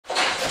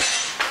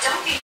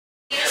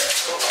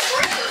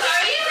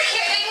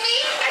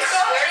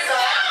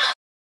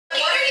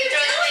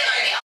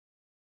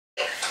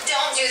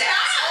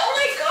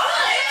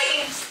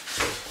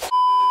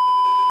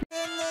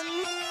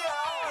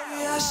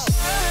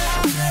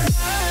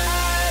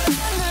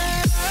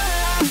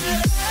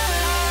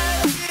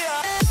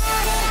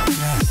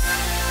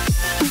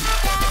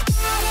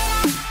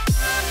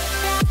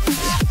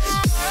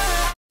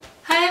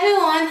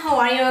How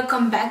are you?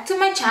 Welcome back to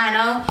my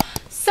channel.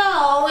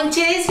 So in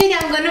today's video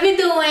I'm gonna be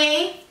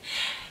doing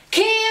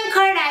Kim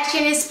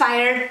Kardashian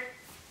inspired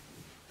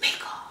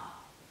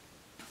makeup.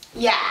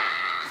 Yeah,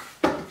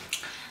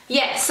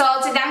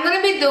 so today I'm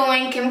gonna be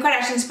doing Kim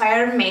Kardashian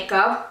inspired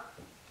makeup.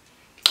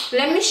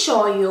 Let me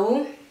show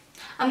you.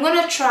 I'm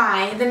gonna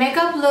try. The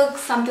makeup looks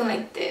something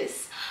like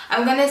this.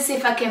 I'm gonna see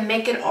if I can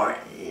make it or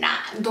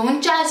not.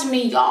 Don't judge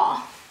me,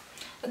 y'all.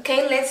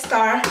 Okay, let's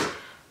start.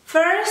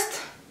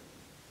 First,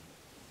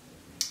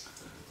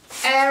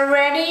 I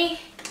already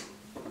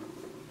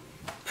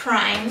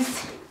primed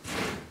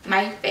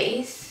my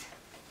face.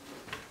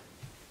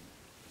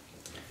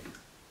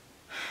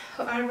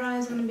 Her eyebrow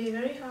is gonna be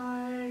very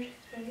hard,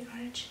 very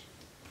hard.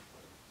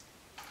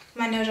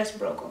 My nail just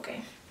broke,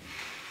 okay.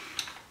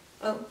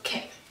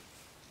 Okay.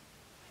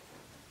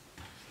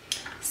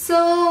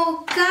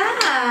 So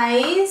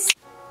guys,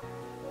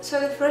 so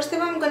the first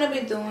thing I'm gonna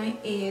be doing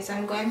is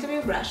I'm going to be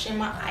brushing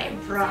my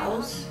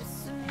eyebrows.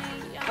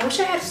 I wish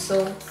I had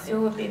soap, it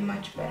would be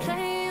much better.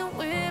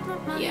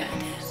 Yeah,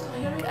 so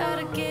here we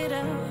gotta get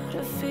out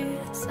of here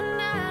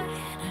tonight.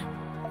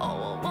 Oh,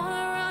 I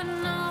wanna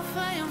run off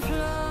and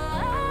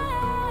fly.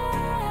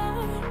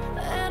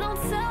 And I'll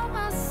tell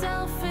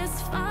myself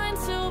it's fine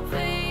to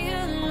be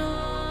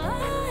alone,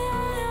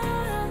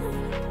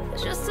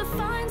 just to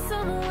find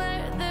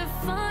somewhere that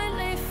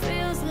finally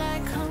feels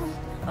like home.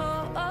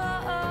 Oh,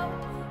 oh, oh.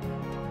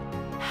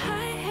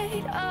 I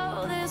hate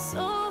all this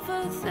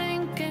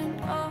overthinking.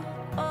 Oh,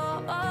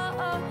 oh, oh,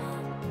 oh.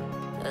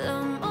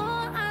 The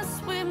more I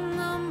swim,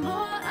 the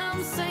more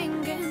I'm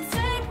sinking.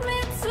 Take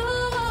me to a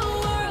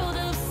world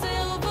of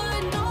silver.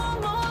 No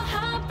more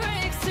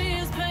heartbreaks,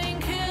 tears,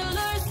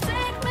 painkillers.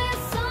 Take me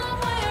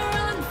somewhere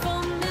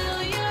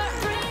unfamiliar.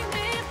 Bring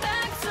me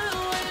back to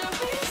where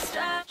we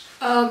started.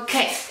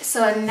 Okay, so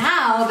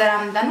now that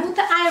I'm done with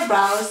the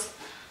eyebrows,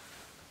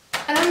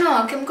 I don't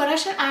know, Kim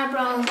Kardashian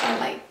eyebrows are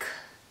like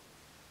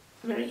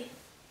very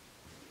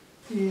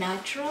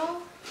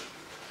natural,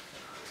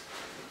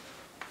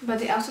 but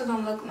they also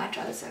don't look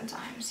natural at the same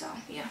time, so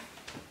yeah.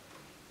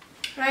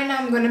 Right now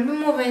I'm gonna be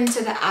moving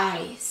to the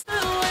eyes.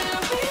 Where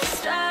we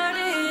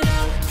started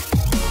out.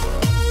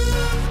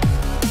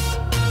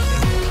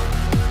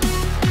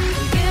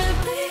 Get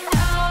me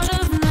out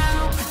of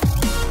now.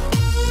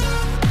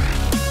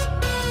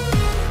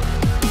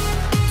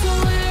 To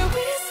where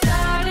we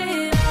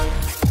started out.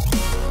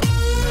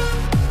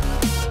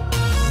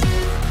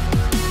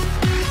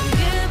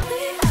 Get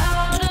me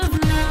out of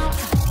now.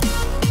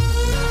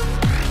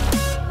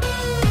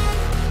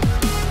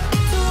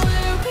 To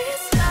where we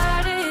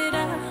started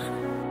out.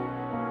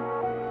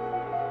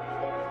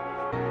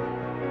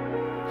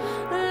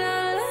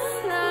 La la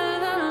la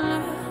la,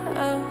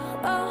 oh,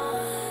 oh.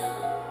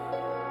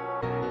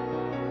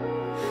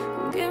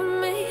 Get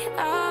me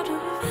out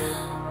of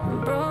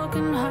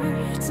broken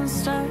hearts and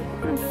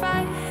starting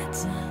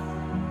fights,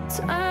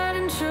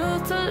 turning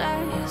truth to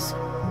lies.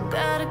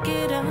 Gotta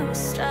get up,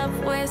 stop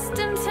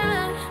wasting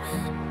time.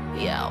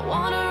 Yeah, I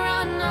wanna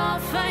run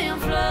off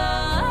and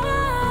fly.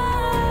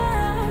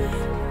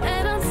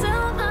 And I'll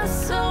tell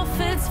myself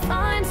it's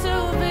fine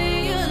to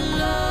be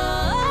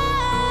alone,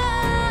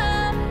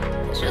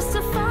 just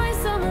to find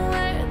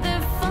somewhere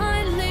that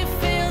finally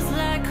feels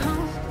like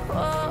home. Oh,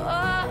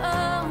 oh,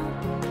 oh.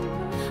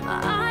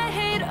 I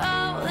hate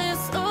all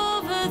this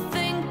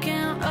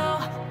overthinking.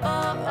 Oh,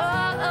 oh,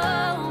 oh,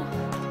 oh.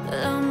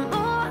 The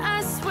more I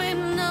swim,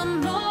 the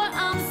more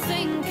I'm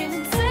sinking.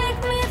 Take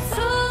me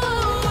to a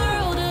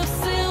world of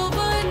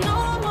silver. No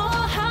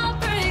more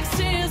heartbreaks,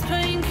 tears,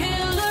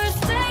 painkillers.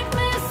 Take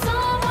me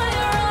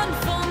somewhere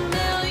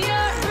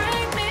unfamiliar.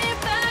 Bring me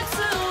back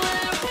to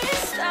where we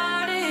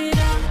started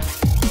out.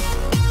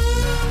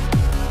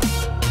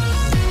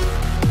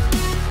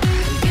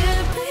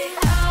 Get me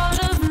out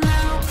of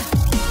now.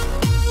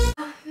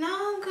 Now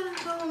I'm gonna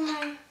go with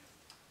my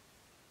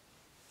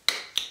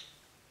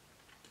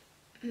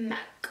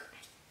MAC.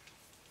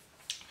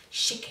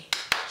 Shake it,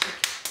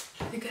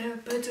 shake it. We gotta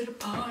go to the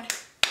party.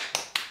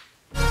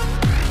 To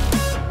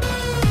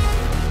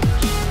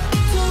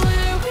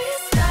where we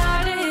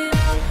started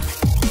out.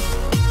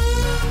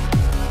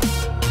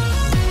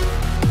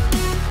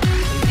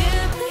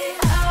 Get me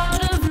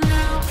out of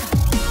now.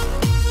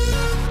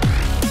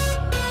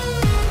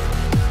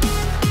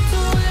 To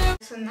where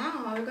So now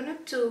what we're gonna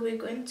do, we're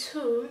going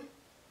to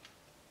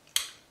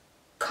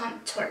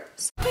contour.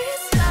 we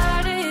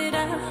started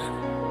out.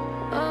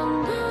 Oh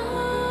no.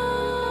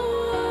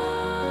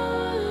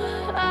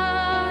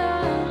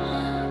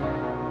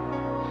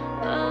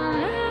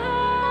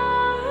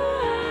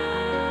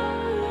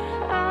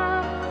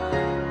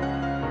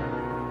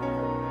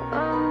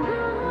 Oh no.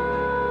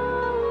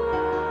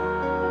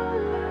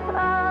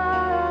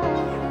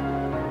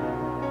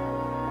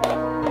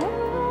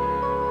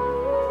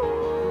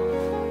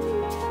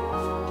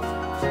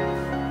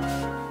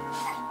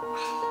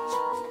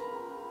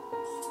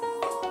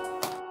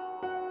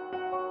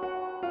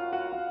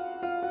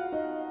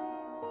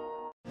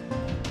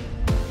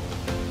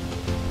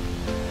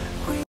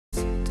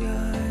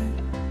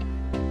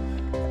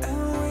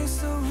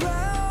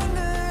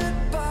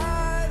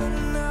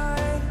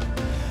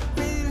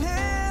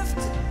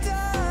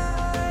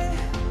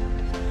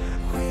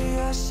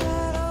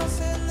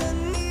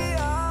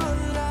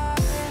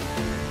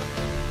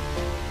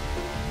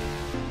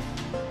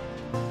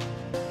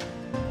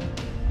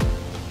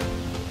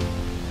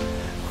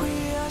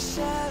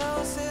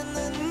 shadows in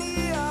the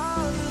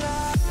neon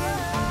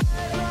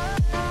light.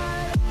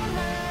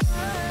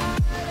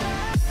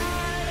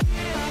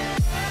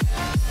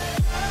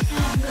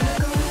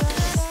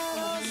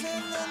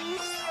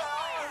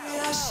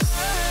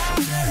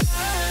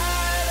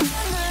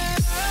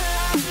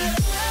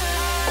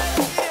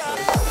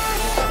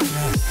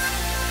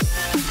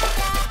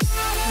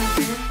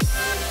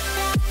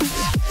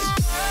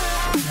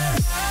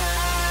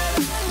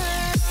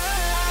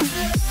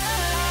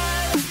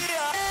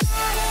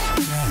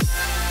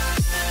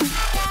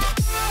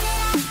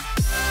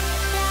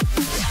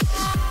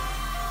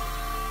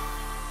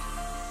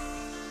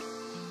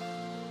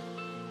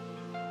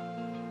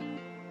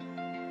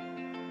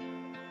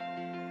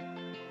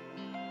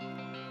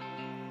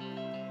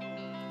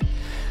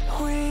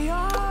 We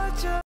are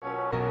just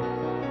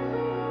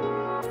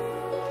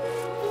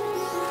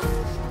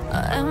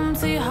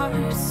empty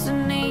hearts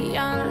and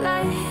neon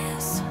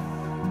lights.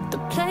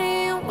 They're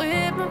playing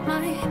with my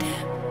mind.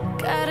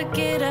 Gotta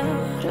get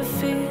out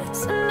of here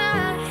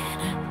tonight.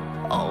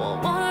 Oh,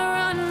 I wanna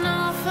run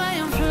off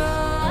and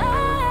fly.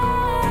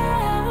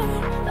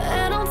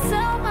 And I'll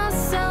tell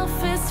myself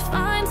it's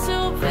fine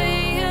to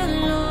be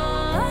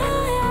alone,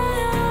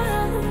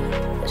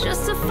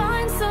 just to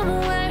find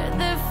somewhere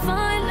that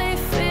finally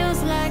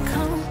feels like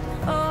home.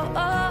 Oh,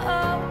 oh,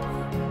 oh.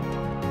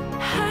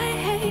 I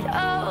hate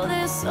all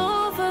this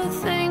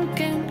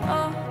overthinking.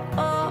 Oh,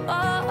 oh,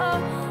 oh, oh.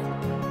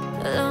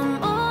 The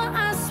more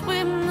I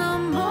swim, the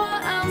more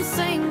I'm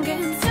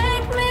sinking.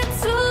 Take me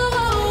to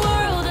a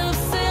world of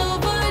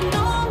silver.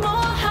 No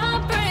more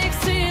heartbreaks,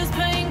 tears,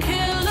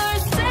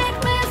 painkillers. Take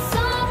me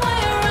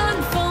somewhere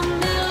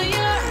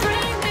unfamiliar.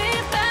 Bring me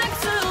back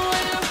to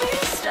where we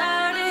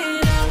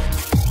started out.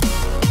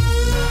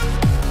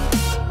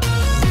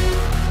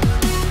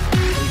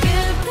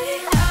 Get me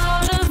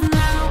out of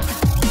now,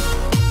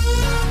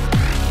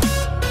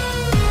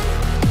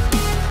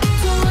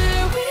 to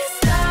where we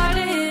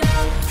started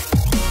out.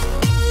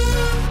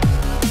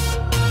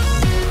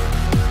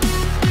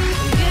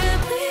 Get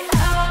me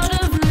out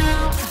of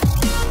now,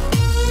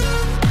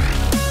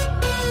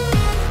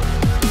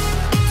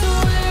 to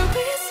where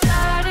we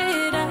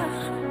started out.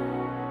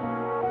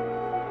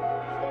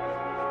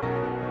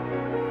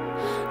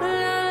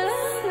 La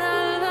la la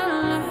la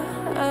la,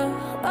 oh,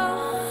 oh.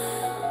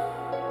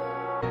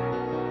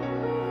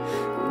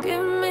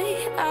 Get me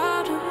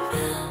out of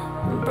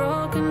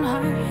broken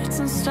hearts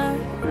and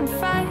starting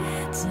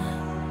fights,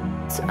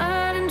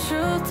 turning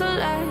truth to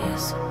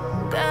lies.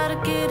 Gotta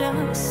get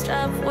up,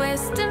 stop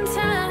wasting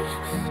time.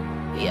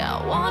 Yeah, I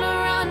wanna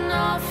run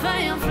off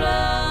and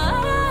fly.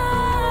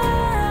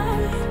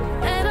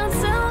 And I'll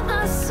tell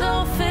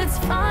myself it's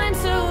fine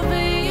to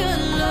be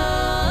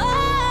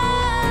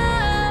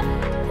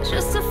alone,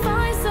 just to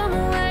find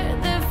somewhere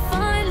that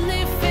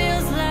finally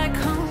feels like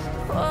home.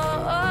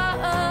 Oh,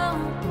 oh, oh.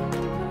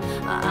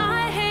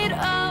 I hate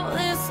all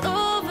this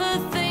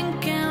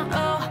overthinking.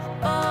 Oh,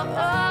 oh,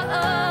 oh,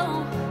 oh.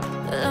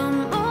 The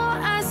more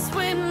I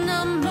swim,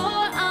 the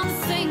more I'm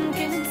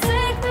sinking.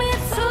 Take me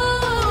to a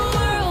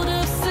world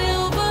of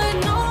silver.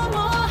 No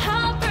more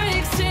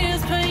heartbreaks,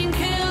 tears,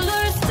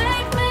 painkillers.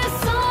 Take me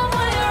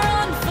somewhere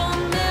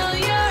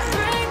unfamiliar.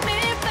 Bring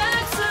me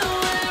back to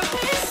where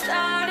we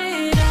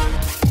started out.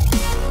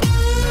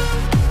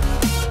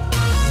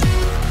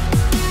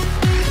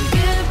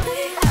 Get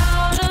me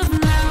out of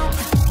now,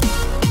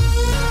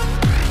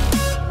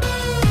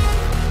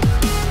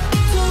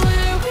 to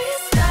where we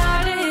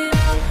started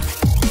out.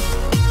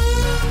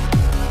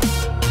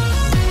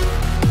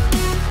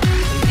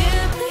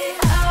 Get me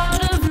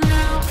out of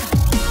now,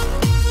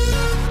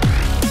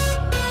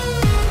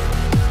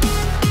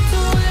 to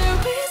where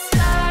we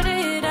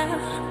started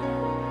out.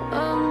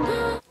 Oh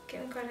no.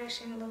 Kim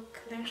Kardashian look.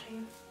 Let me show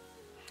you.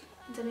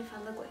 Tell me if I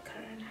look like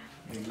her or not.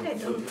 You I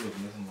do. look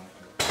nothing like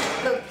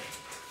that. Look,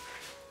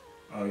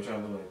 Oh, you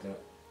trying to look like that?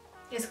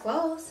 it's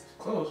close.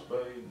 Close,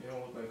 but you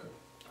don't look like her.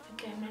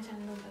 Okay, I'm not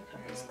trying to look like her.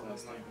 You It's don't look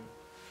close. like her.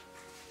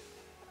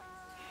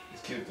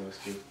 It's cute though, it's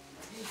cute.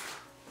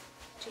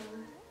 Chill.